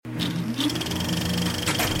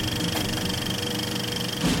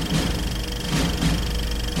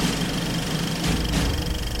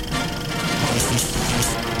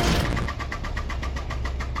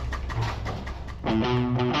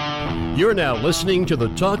You're now listening to the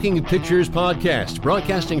Talking Pictures podcast,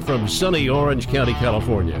 broadcasting from sunny Orange County,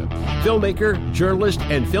 California. Filmmaker, journalist,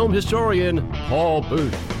 and film historian, Paul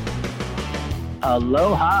Booth.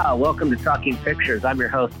 Aloha. Welcome to Talking Pictures. I'm your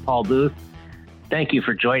host, Paul Booth. Thank you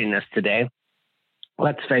for joining us today.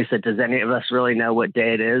 Let's face it, does any of us really know what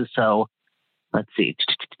day it is? So let's see.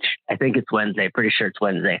 I think it's Wednesday. Pretty sure it's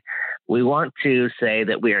Wednesday. We want to say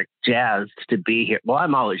that we are jazzed to be here. Well,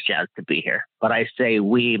 I'm always jazzed to be here, but I say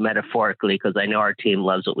we metaphorically because I know our team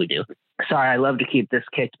loves what we do. Sorry, I love to keep this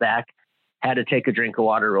kicked back. Had to take a drink of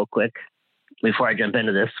water real quick before I jump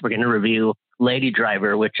into this. We're going to review Lady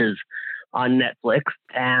Driver, which is on Netflix.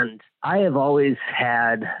 And I have always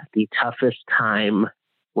had the toughest time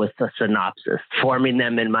with the synopsis, forming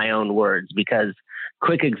them in my own words, because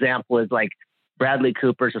quick example is like Bradley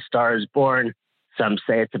Cooper's A Star is Born. Some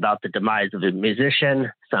say it's about the demise of a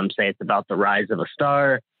musician. Some say it's about the rise of a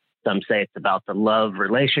star. Some say it's about the love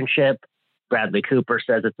relationship. Bradley Cooper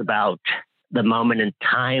says it's about the moment in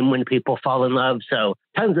time when people fall in love. So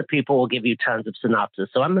tons of people will give you tons of synopsis.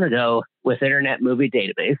 So I'm going to go with Internet Movie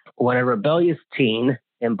Database. When a rebellious teen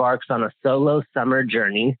embarks on a solo summer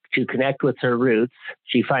journey to connect with her roots,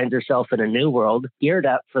 she finds herself in a new world, geared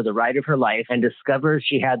up for the ride of her life, and discovers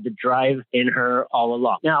she had the drive in her all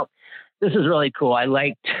along. Now, this is really cool.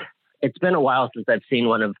 It's been a while since I've seen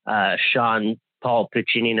one of Sean Paul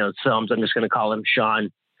Piccinino's films. I'm just going to call him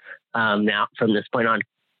Sean now from this point on.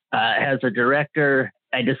 As a director,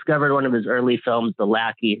 I discovered one of his early films, The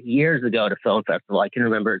Lackey, years ago at a film festival. I can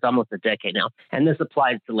remember, it's almost a decade now. And this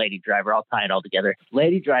applies to Lady Driver. I'll tie it all together.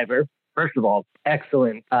 Lady Driver, first of all,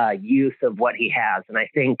 excellent use of what he has. And I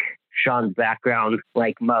think Sean's background,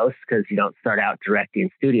 like most, because you don't start out directing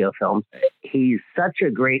studio films, he's such a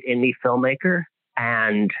great indie filmmaker.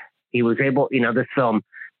 And he was able, this film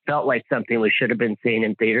felt like something we should have been seeing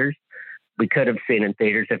in theaters. We could have seen in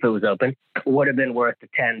theaters if it was open. Would have been worth the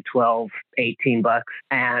 10, 12, 18 bucks.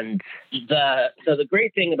 And the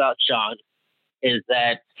great thing about Sean is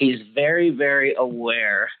that he's very, very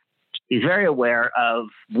aware. He's very aware of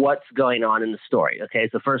what's going on in the story. Okay,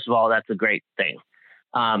 so first of all, that's a great thing.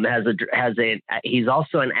 He's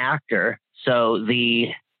also an actor. So the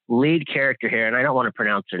lead character here, and I don't want to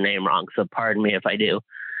pronounce her name wrong, so pardon me if I do,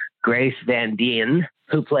 Grace Van Dien,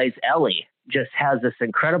 who plays Ellie, just has this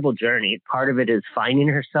incredible journey. Part of it is finding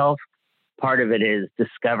herself. Part of it is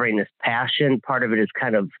discovering this passion. Part of it is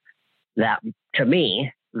kind of that, to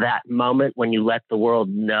me, that moment when you let the world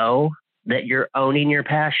know that you're owning your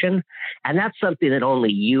passion. And that's something that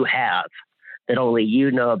only you have, that only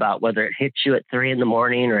you know about, whether it hits you at 3 a.m.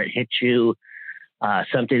 or it hits you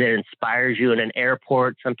something that inspires you in an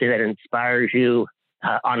airport, something that inspires you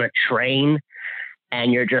on a train.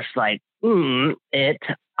 And you're just like,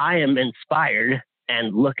 I am inspired,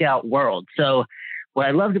 and look out world. So what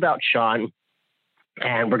I loved about Sean,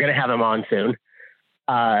 and we're going to have him on soon,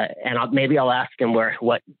 and maybe I'll ask him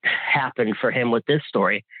what happened for him with this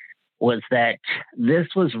story, was that this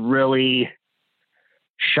was really,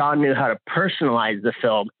 Sean knew how to personalize the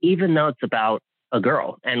film, even though it's about a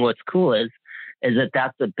girl. And what's cool is that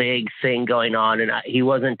that's a big thing going on, and he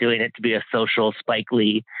wasn't doing it to be a social Spike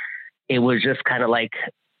Lee. It was just kind of like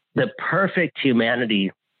the perfect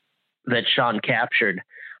humanity that Sean captured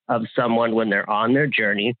of someone when they're on their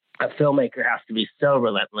journey. A filmmaker has to be so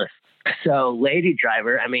relentless. So Lady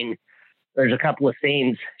Driver, there's a couple of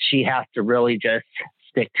scenes she has to really just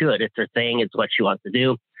stick to it. It's her thing. It's what she wants to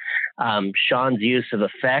do. Sean's use of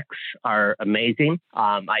effects are amazing.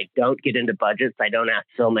 I don't get into budgets. I don't ask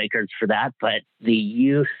filmmakers for that, but the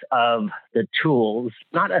use of the tools,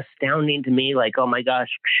 not astounding to me, like, oh my gosh,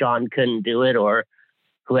 Sean couldn't do it, or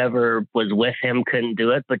whoever was with him couldn't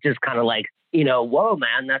do it, but just kind of like, whoa,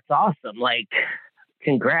 man, that's awesome. Like,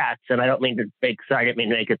 congrats. And I didn't mean to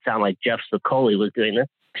make it sound like Jeff Sicoli was doing this.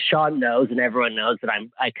 Sean knows, and everyone knows that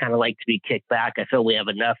I kind of like to be kicked back. I feel we have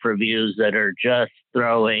enough reviews that are just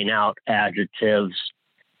throwing out adjectives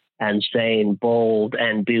and saying bold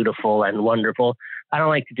and beautiful and wonderful. I don't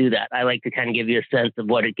like to do that. I like to kind of give you a sense of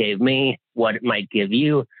what it gave me, what it might give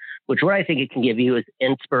you, which what I think it can give you is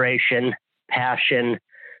inspiration, passion,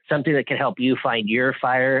 something that can help you find your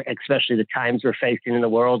fire, especially the times we're facing in the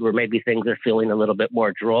world where maybe things are feeling a little bit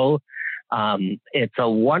more droll. It's a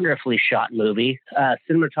wonderfully shot movie,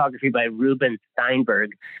 cinematography by Ruben Steinberg.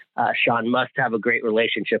 Sean must have a great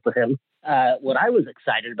relationship with him. What I was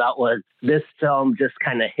excited about was this film just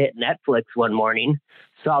kind of hit Netflix one morning,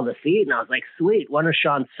 saw the feed, and I was like, sweet, one of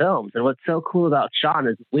Sean's films. And what's so cool about Sean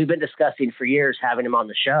is we've been discussing for years having him on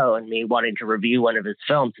the show and me wanting to review one of his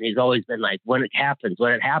films. And he's always been like, when it happens.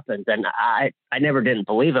 And I never didn't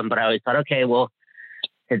believe him, but I always thought, okay, well,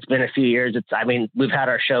 it's been a few years. We've had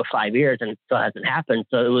our show 5 years and it still hasn't happened.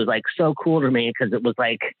 So it was like so cool to me because it was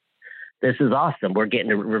like, this is awesome. We're getting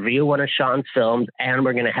to review one of Sean's films and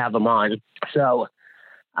we're going to have him on. So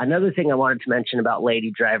another thing I wanted to mention about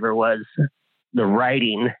Lady Driver was the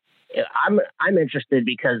writing. I'm interested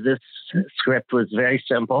because this script was very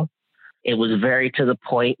simple. It was very to the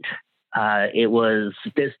point.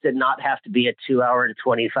 This did not have to be a 2 hour and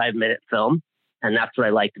 25-minute film. And that's what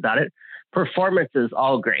I liked about it. Performances,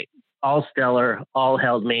 all great, all stellar, all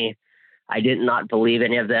held me. I did not believe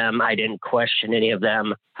any of them. I didn't question any of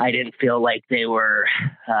them. I didn't feel like they were,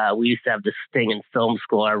 we used to have this thing in film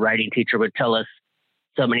school. Our writing teacher would tell us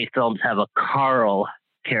so many films have a Carl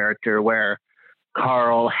character where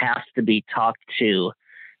Carl has to be talked to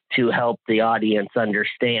help the audience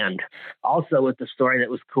understand. Also with the story that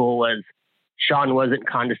was cool was Sean wasn't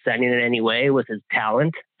condescending in any way with his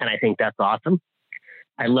talent. And I think that's awesome.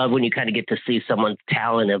 I love when you kind of get to see someone's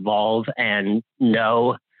talent evolve and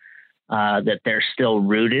know that they're still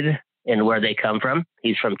rooted in where they come from.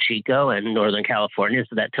 He's from Chico in Northern California,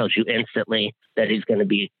 so that tells you instantly that he's going to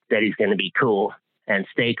be cool and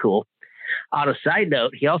stay cool. On a side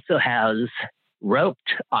note, he also has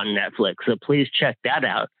Roped on Netflix, so please check that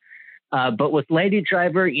out. But with Lady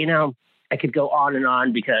Driver, I could go on and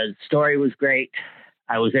on because story was great.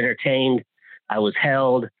 I was entertained. I was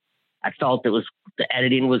held. I felt the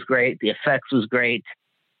editing was great. The effects was great.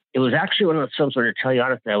 It was actually one of those films where, to tell you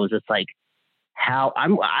honestly, I was just like,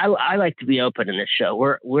 I like to be open in this show.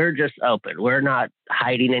 We're just open. We're not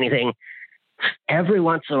hiding anything. Every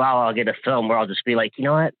once in a while, I'll get a film where I'll just be like, you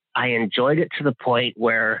know what? I enjoyed it to the point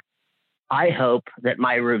where I hope that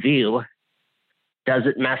my review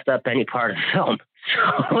doesn't mess up any part of the film.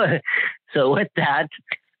 So with that,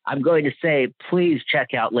 I'm going to say, please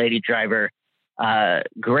check out Lady Driver.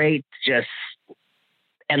 Great.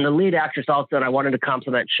 And the lead actress also, and I wanted to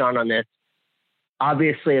compliment Sean on this,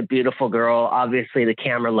 obviously a beautiful girl. Obviously the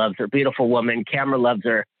camera loves her. Beautiful woman. Camera loves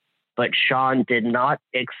her. But Sean did not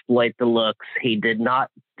exploit the looks. He did not.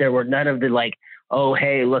 There were none of the like, oh,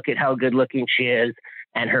 hey, look at how good looking she is.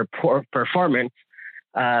 And her poor performance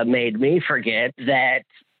made me forget that,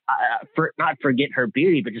 not forget her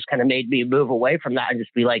beauty, but just kind of made me move away from that and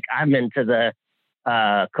just be like, I'm into the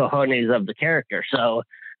cojones of the character. So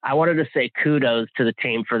I wanted to say kudos to the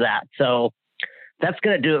team for that. So that's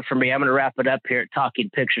going to do it for me. I'm going to wrap it up here at Talking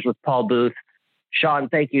Pictures with Paul Booth. Sean,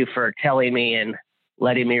 thank you for telling me and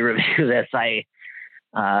letting me review this. I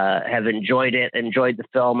have enjoyed it, enjoyed the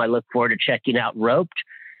film. I look forward to checking out Roped.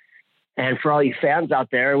 And for all you fans out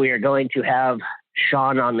there, we are going to have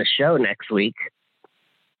Sean on the show next week.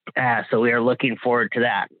 So we are looking forward to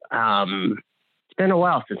that. It's been a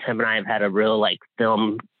while since him and I have had a real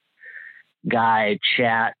film guy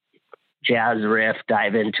chat, jazz riff,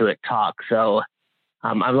 dive into it, talk. So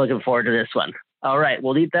I'm looking forward to this one. All right.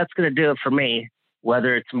 Well, that's going to do it for me,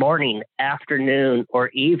 whether it's morning, afternoon, or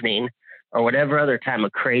evening, or whatever other time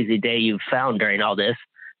of crazy day you've found during all this.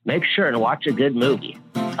 Make sure and watch a good movie.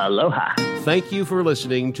 Aloha. Thank you for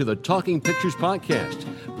listening to the Talking Pictures Podcast.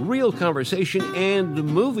 Real conversation and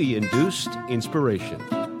movie-induced inspiration.